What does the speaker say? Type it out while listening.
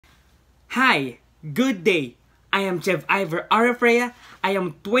Hi, good day. I am Cheve Iver Refrea. I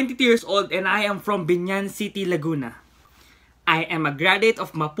am 22 years old and I am from Binyan City, Laguna. I am a graduate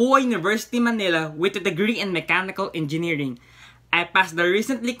of Mapua University, Manila with a degree in mechanical engineering. I passed the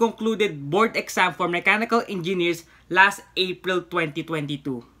recently concluded board exam for mechanical engineers last April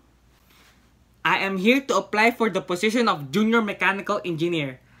 2022. I am here to apply for the position of junior mechanical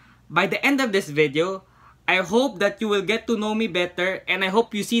engineer. By the end of this video, I hope that you will get to know me better and I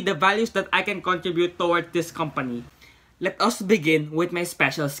hope you see the values that I can contribute towards this company. Let us begin with my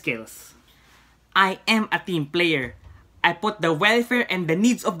special skills. I am a team player. I put the welfare and the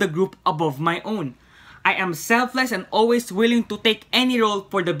needs of the group above my own. I am selfless and always willing to take any role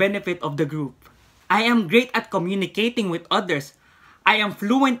for the benefit of the group. I am great at communicating with others. I am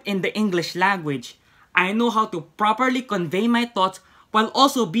fluent in the English language. I know how to properly convey my thoughts while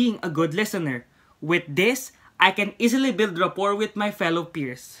also being a good listener. With this, I can easily build rapport with my fellow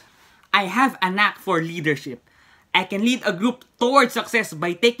peers. I have a knack for leadership. I can lead a group towards success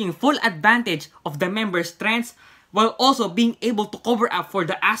by taking full advantage of the members' strengths while also being able to cover up for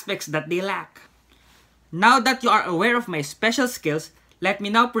the aspects that they lack. Now that you are aware of my special skills, let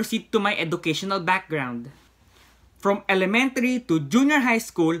me now proceed to my educational background. From elementary to junior high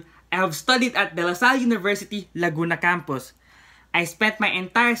school, I have studied at De La Salle University, Laguna campus. I spent my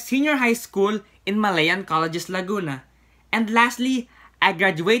entire senior high school in Malayan Colleges, Laguna. And lastly, I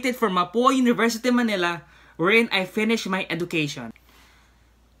graduated from Mapua University, Manila, wherein I finished my education.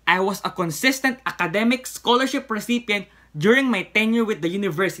 I was a consistent academic scholarship recipient during my tenure with the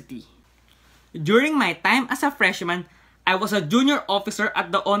university. During my time as a freshman, I was a junior officer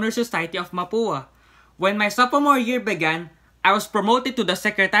at the Honor Society of Mapua. When my sophomore year began, I was promoted to the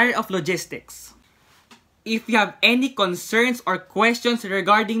Secretary of Logistics. If you have any concerns or questions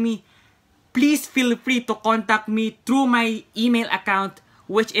regarding me, please feel free to contact me through my email account,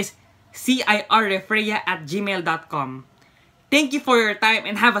 which is cirefrea@gmail.com. Thank you for your time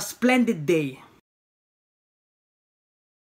and have a splendid day.